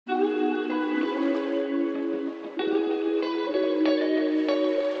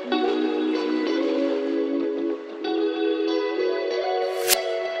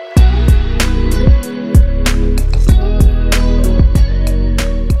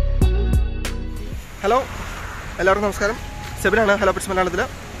Hello എല്ലാവർക്കും നമസ്കാരം. സെബിനാണ് hello pets മലയാളത്തിൽ.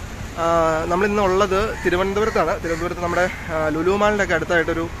 നമ്മളിന്നുള്ളത് തിരുവനന്തപുരത്താണ്. തിരുവനന്തപുരത്ത് നമ്മുടെ ലുലു മാളിൻ്റെ ഒക്കെ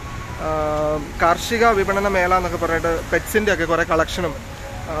അടുത്തായിട്ടൊരു കാർഷിക വിപണന മേള എന്നൊക്കെ പറഞ്ഞിട്ട് പെറ്റ്സിൻ്റെ ഒക്കെ കുറേ കളക്ഷനും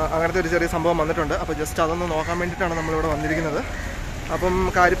അങ്ങനത്തെ ഒരു ചെറിയ സംഭവം വന്നിട്ടുണ്ട്. അപ്പോൾ ജസ്റ്റ് അതൊന്ന് നോക്കാൻ വേണ്ടിയിട്ടാണ് നമ്മളിവിടെ വന്നിരിക്കുന്നത്. അപ്പം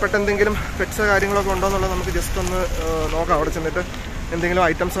കാര്യപ്പെട്ട എന്തെങ്കിലും പെറ്റ്സ് കാര്യങ്ങളൊക്കെ ഉണ്ടോ എന്നുള്ളത് നമുക്ക് ജസ്റ്റ് ഒന്ന് നോക്കാം. അവിടെ ചെന്നിട്ട് എന്തെങ്കിലും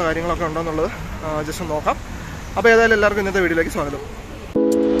ഐറ്റംസോ കാര്യങ്ങളൊക്കെ ഉണ്ടോ എന്നുള്ളത് ജസ്റ്റ് ഒന്ന് നോക്കാം. അപ്പോൾ ഏതായാലും എല്ലാവർക്കും ഇന്നത്തെ വീഡിയോയിലേക്ക് സ്വാഗതം.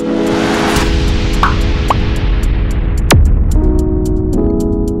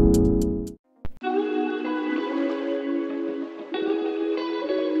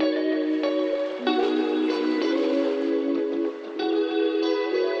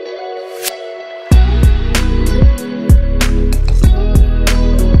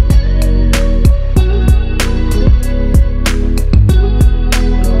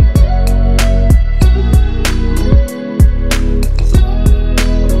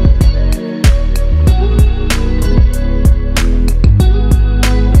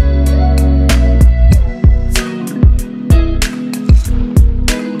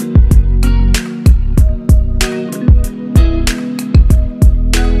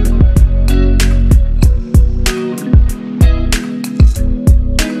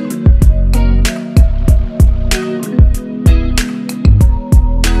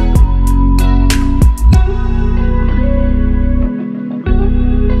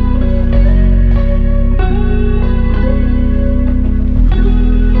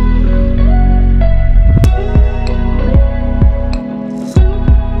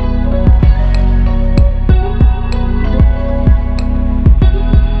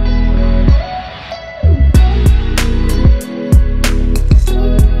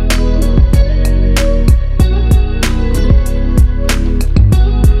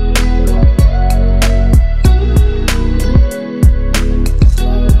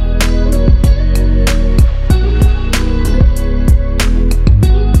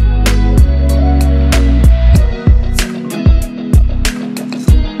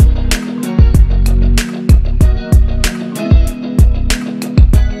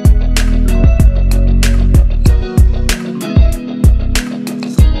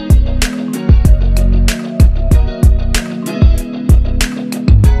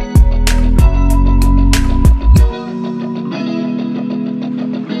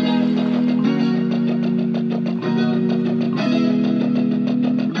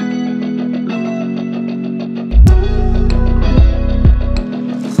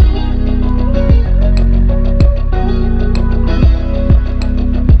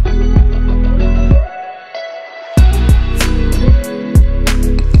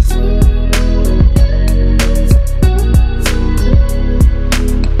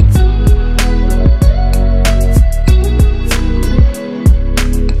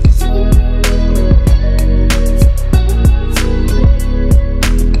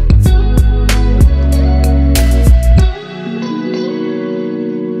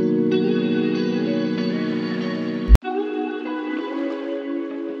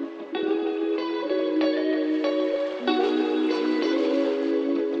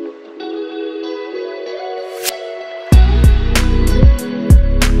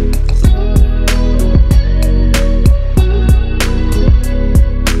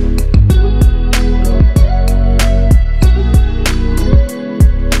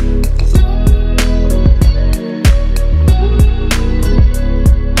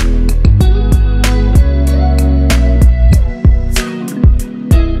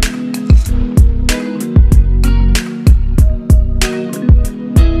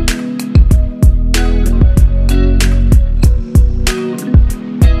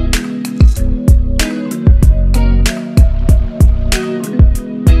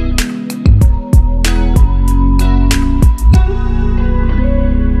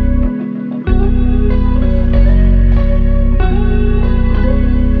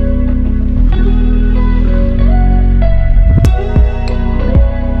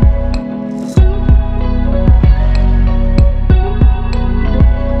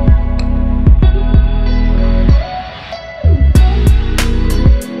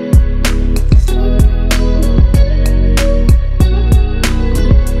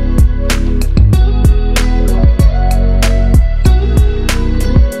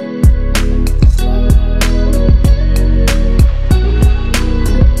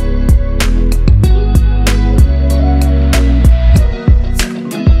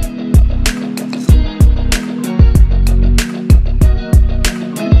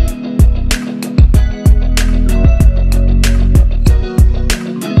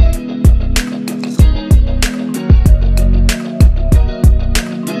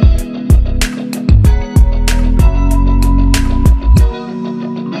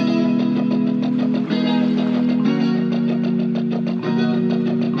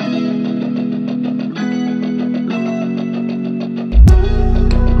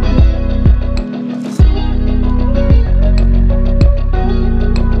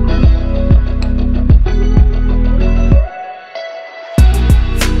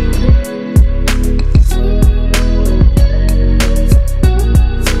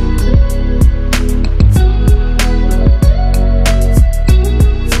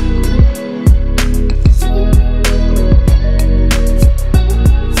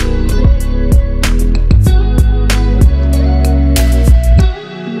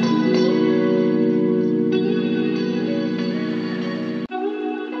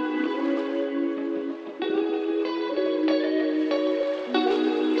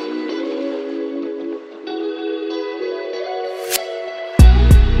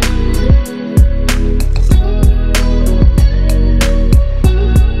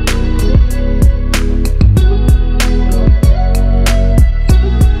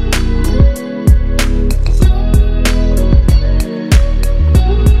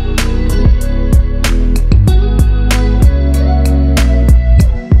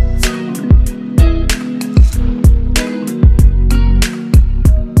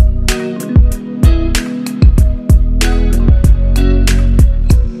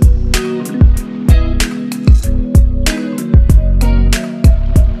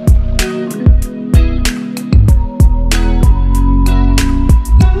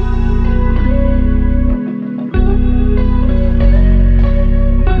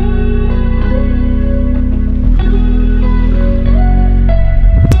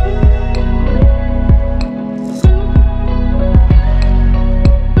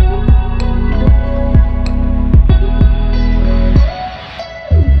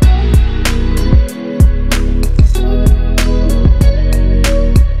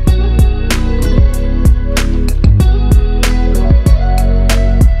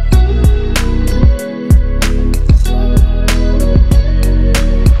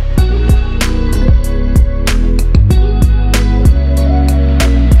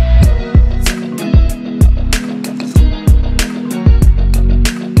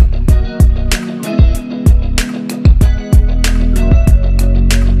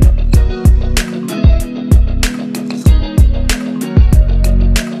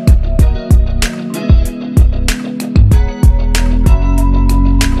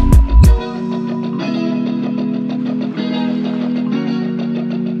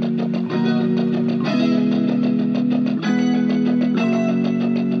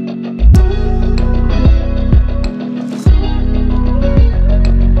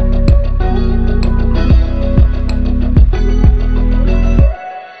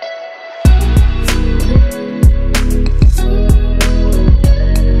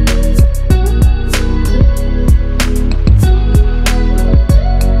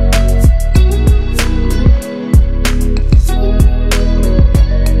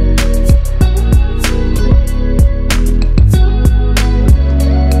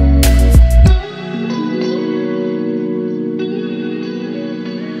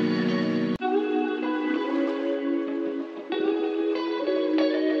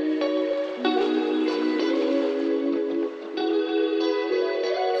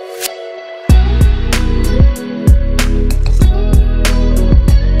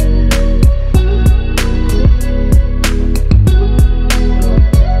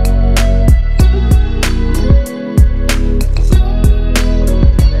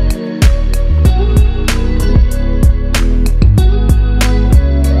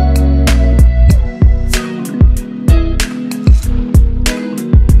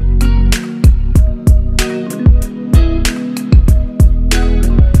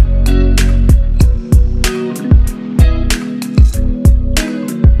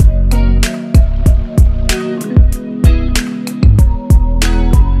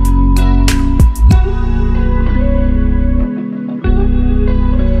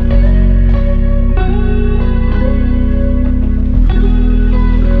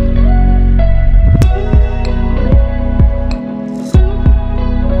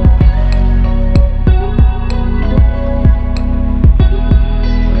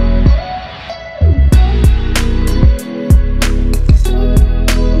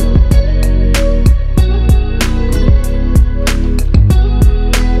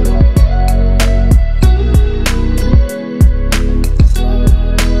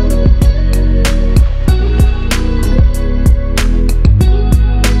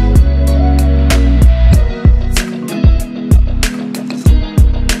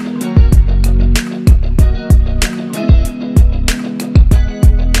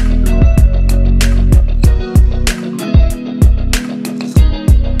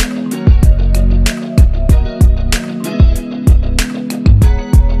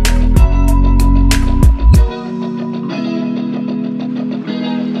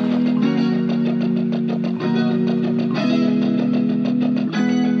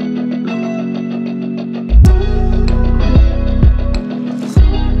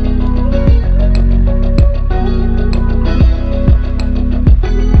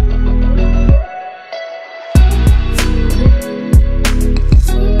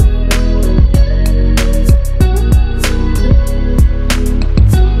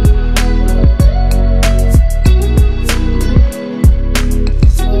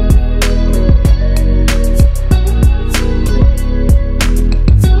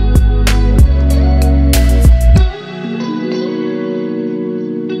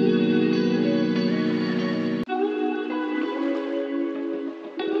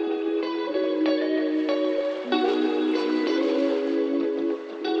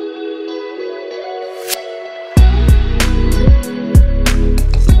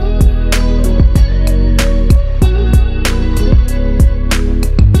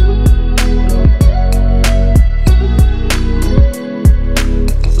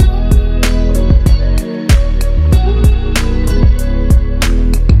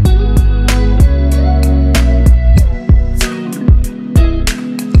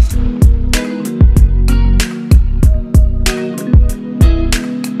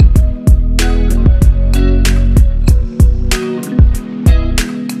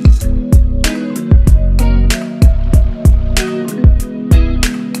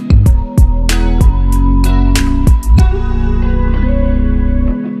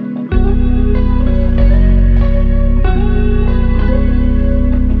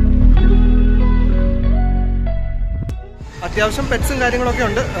 അത്യാവശ്യം പെറ്റ്സും കാര്യങ്ങളൊക്കെ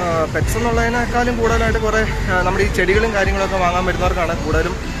ഉണ്ട്. പെറ്റ്സ് എന്നുള്ളതിനേക്കാളും കൂടുതലായിട്ട് കുറേ നമ്മുടെ ഈ ചെടികളും കാര്യങ്ങളൊക്കെ വാങ്ങാൻ വരുന്നവർക്കാണ്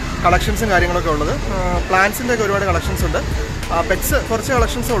കൂടുതലും കളക്ഷൻസും കാര്യങ്ങളൊക്കെ ഉള്ളത്. പ്ലാന്റ്സിൻ്റെ ഒക്കെ ഒരുപാട് കളക്ഷൻസ് ഉണ്ട്. പെറ്റ്സ് കുറച്ച്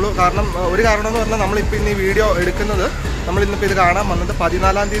കളക്ഷൻസേ ഉള്ളൂ. കാരണം ഒരു കാരണം എന്ന് പറഞ്ഞാൽ നമ്മളിപ്പോൾ ഇന്ന് ഈ വീഡിയോ എടുക്കുന്നത് നമ്മളിന്നിപ്പോൾ ഇത് കാണാൻ വന്നത്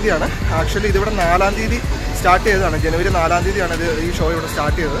 14-ാം തീയതിയാണ്. ആക്ച്വലി ഇതിവിടെ 4-ാം തീയതി സ്റ്റാർട്ട് ചെയ്തതാണ്. ജനുവരി 4-ാം തീയതിയാണ് ഈ ഷോ ഇവിടെ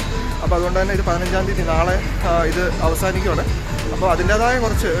സ്റ്റാർട്ട് ചെയ്തത്. അപ്പോൾ അതുകൊണ്ട് തന്നെ ഇത് 15-ാം തീയതി നാളെ ഇത് അവസാനിക്കുകയാണ്. അപ്പോൾ അതിൻ്റേതായ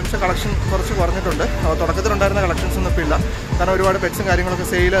കുറച്ച് കളക്ഷൻ കുറച്ച് കുറഞ്ഞിട്ടുണ്ട്. തുടക്കത്തിലുണ്ടായിരുന്ന കളക്ഷൻസ് ഒന്നും ഇപ്പോൾ ഇല്ല. കാരണം ഒരുപാട് പെറ്റ്സും കാര്യങ്ങളൊക്കെ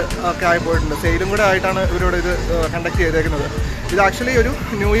സെയിൽ ഒക്കെ ആയി പോയിട്ടുണ്ട്. സെയിലും കൂടെ ആയിട്ടാണ് ഇവരോട് ഇത് കണ്ടക്ട് ചെയ്തേക്കുന്നത്. ഇത് ആക്ച്വലി ഒരു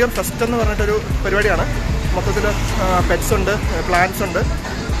ന്യൂ ഇയർ ഫെസ്റ്റ് എന്ന് പറഞ്ഞിട്ടൊരു പരിപാടിയാണ്. മൊത്തത്തിൽ പെറ്റ്സ് ഉണ്ട്, പ്ലാന്റ്സ് ഉണ്ട്,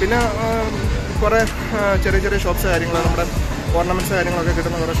 പിന്നെ കുറേ ചെറിയ ചെറിയ ഷോപ്സ് കാര്യങ്ങൾ, നമ്മുടെ ഓർണമെൻറ്റ്സ് കാര്യങ്ങളൊക്കെ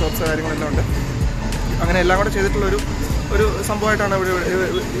കിട്ടുന്ന കുറേ ഷോപ്സ് കാര്യങ്ങളെല്ലാം ഉണ്ട്. അങ്ങനെ എല്ലാം കൂടെ ചെയ്തിട്ടുള്ളൊരു സംഭവമായിട്ടാണ് ഇവിടെ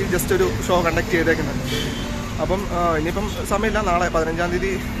ഈ ജസ്റ്റ് ഒരു ഷോ കണ്ടക്ട് ചെയ്തേക്കുന്നത്. അപ്പം ഇനിയിപ്പം സമയമില്ല. നാളെ 15-ാം തീയതി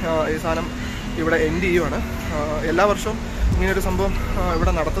ഈ സാധനം ഇവിടെ എൻഡ് ചെയ്യുവാണ്. എല്ലാ വർഷവും ഇങ്ങനെയൊരു സംഭവം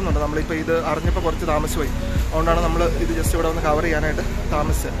ഇവിടെ നടത്തുന്നുണ്ട്. നമ്മളിപ്പോൾ ഇത് അറിഞ്ഞപ്പോൾ കുറച്ച് താമസിച്ചു പോയി. അതുകൊണ്ടാണ് നമ്മൾ ഇത് ജസ്റ്റ് ഇവിടെ ഒന്ന് കവർ ചെയ്യാനായിട്ട്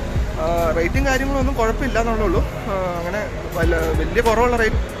താമസിച്ചത്. റേറ്റും കാര്യങ്ങളൊന്നും കുഴപ്പമില്ല എന്നുള്ളൂ. അങ്ങനെ വലിയ കുറവുള്ള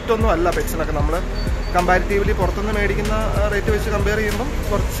റേറ്റൊന്നും അല്ല പെറ്റ്സിനൊക്കെ. നമ്മൾ കമ്പാരിറ്റീവ്ലി പുറത്തുനിന്ന് മേടിക്കുന്ന റേറ്റ് വെച്ച് കമ്പയർ ചെയ്യുമ്പം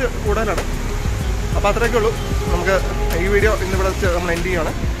കുറച്ച് കൂടുതലാണ്. അപ്പോൾ അത്രയൊക്കെ ഉള്ളൂ. നമുക്ക് ഈ വീഡിയോ ഇന്നിവിടെ വെച്ച് നമ്മൾ എൻഡ്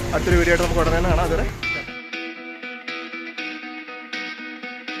ചെയ്യുകയാണ്. അടുത്തൊരു വീഡിയോ ആയിട്ട് നമുക്ക് ഉടനെ തന്നെ കാണാം. അതുവരെ